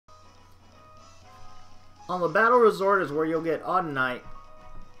On the Battle Resort is where you'll get Audinite.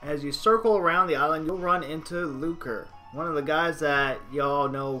 As you circle around the island, you'll run into Luker, one of the guys that y'all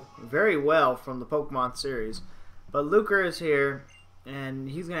know very well from the Pokemon series. But Luker is here, and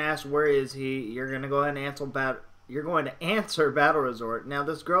he's going to ask where is he. You're going to go ahead and answer Battle Resort. Now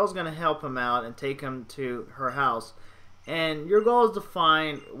this girl's going to help him out and take him to her house. And your goal is to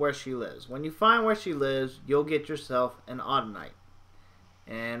find where she lives. When you find where she lives, you'll get yourself an Audinite.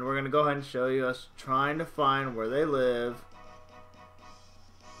 And we're going to go ahead and show you us trying to find where they live.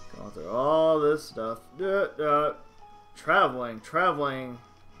 Going through all this stuff. Traveling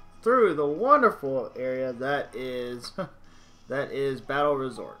through the wonderful area that is Battle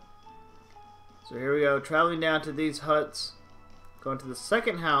Resort. So here we go, traveling down to these huts, going to the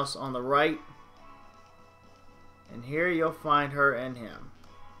second house on the right, and here you'll find her and him.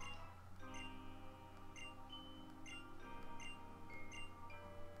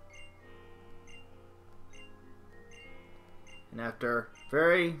 And after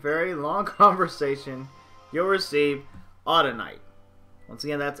very, very long conversation, you'll receive Audinite. Once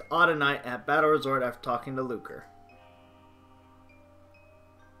again, that's Audinite at Battle Resort after talking to Luker.